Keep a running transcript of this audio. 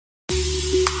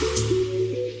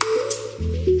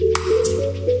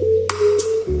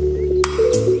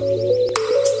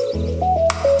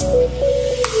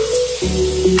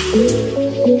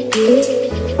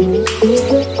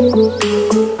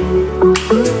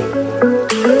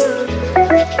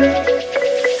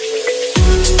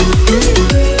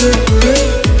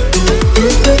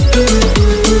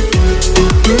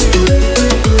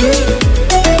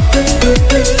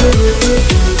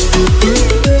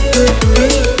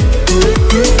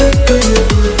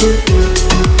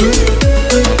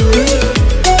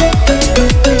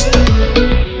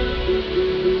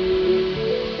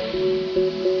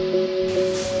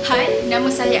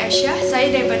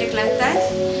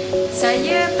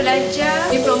pelajar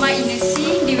Diploma in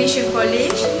Nursing Division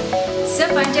College.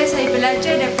 Sepanjang saya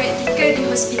belajar dan praktikal di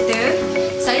hospital,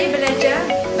 saya belajar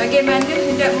bagaimana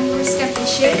hendak menguruskan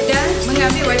pasien dan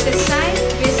mengambil vital sign,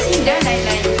 dressing dan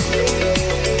lain-lain.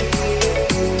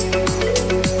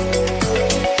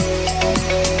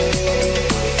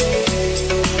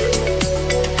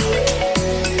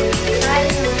 Hai,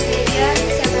 nama saya,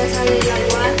 saya berasal dari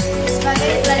Labuan.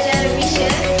 Sebagai pelajar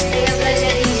revision, saya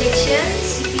belajar injection,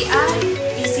 CPR,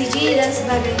 ECG dan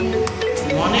sebagainya.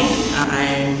 Good morning.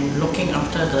 I'm looking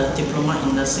after the Diploma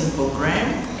in Nursing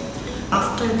program.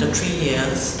 After the 3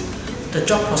 years, the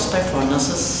job prospect for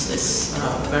nurses is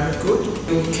very good.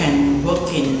 You can work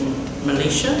in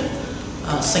Malaysia,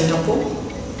 Singapore,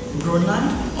 Brunei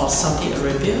or Saudi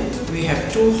Arabia. We have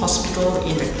 2 hospitals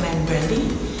in the Klang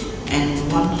Valley and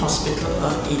 1 hospital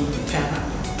in Perak,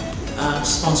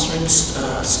 sponsoring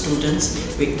students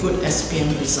with good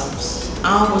SPM results.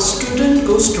 Our student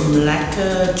goes to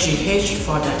Malacca GH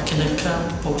for the clinical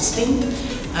posting.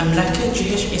 Malacca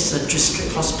GH is a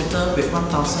district hospital with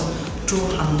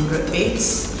 1,200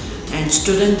 beds, and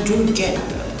students do get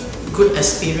good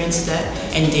experience there,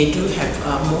 and they do have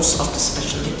most of the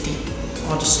specialty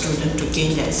for the student to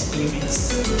gain their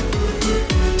experience.